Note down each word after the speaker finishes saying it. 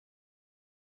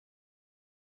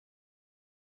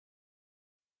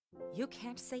You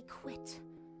can't say quit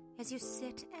as you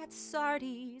sit at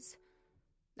Sardi's.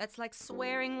 That's like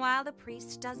swearing while the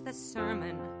priest does the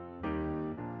sermon.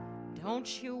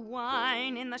 Don't you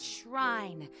whine in the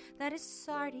shrine that is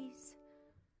Sardi's.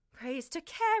 Praise to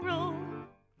Carol,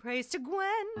 praise to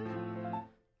Gwen,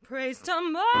 praise to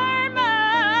Merman.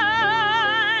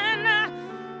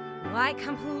 Why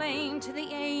complain to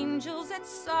the angels at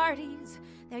Sardi's?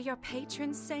 They're your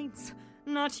patron saints,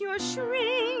 not your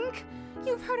shrink.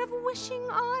 You've heard of wishing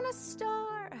on a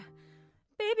star.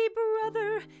 Baby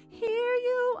brother, here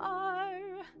you are.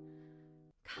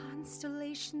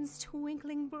 Constellations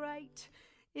twinkling bright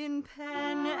in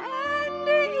pen and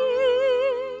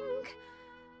ink.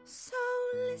 So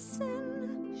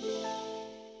listen, shh,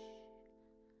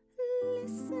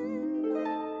 listen.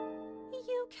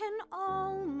 You can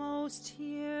almost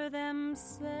hear them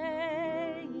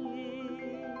saying,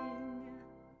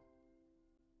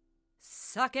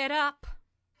 suck it up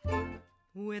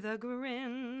with a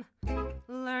grin.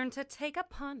 Learn to take a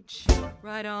punch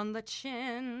right on the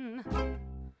chin.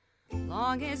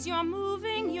 Long as you're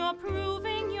moving, you're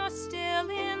proving you're still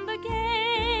in the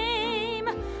game.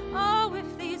 Oh,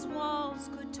 if these walls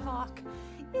could talk,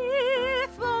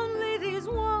 if only these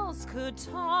walls could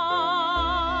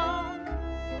talk.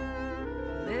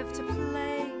 Live to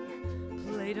play,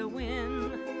 play to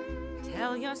win.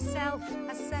 Tell yourself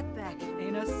a setback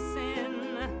ain't a sin.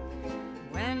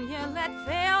 When you let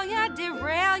failure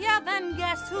derail you, then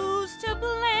guess who's to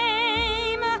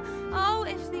blame? Oh,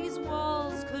 if these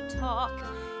walls could talk,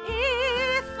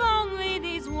 if only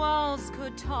these walls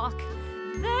could talk,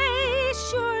 they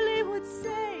surely would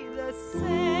say the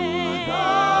same.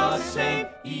 The same,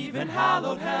 even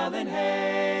hallowed Helen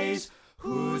Hayes,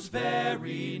 whose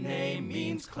very name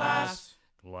means class,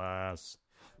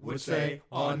 would say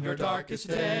on her darkest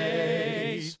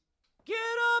days,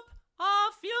 get up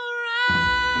off your ass!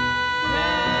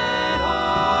 get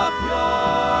off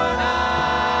your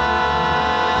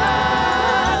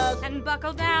ass! And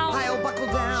buckle down. I'll buckle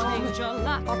down. Change your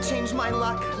luck. I'll change my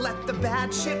luck. Let the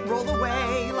bad shit roll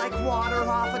away like water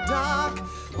off a duck.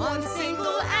 One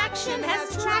single action has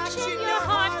traction your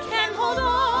heart can hold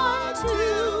on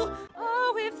to.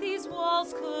 Oh, if these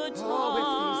walls could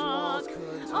talk.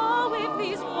 Oh, if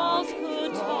these walls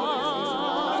could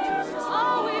talk.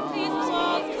 Oh, if these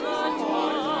walls could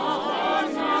talk.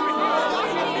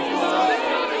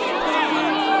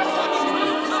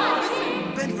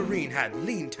 Ben Vereen had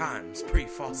lean times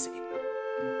pre-Fosse.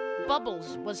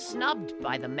 Bubbles was snubbed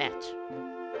by the Met.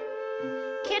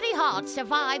 Kitty Hart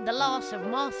survived the loss of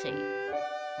Marcy.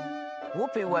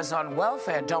 Whoopi was on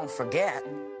welfare, don't forget.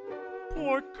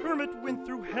 Poor Kermit went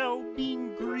through hell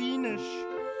being greenish.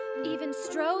 Even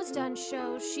Stroh's done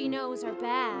shows she knows are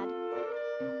bad.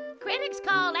 Critics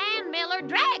called Ann Miller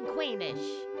drag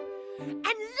queenish. And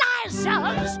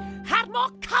Liza's had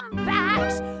more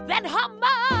comebacks than her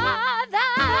mother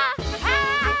had.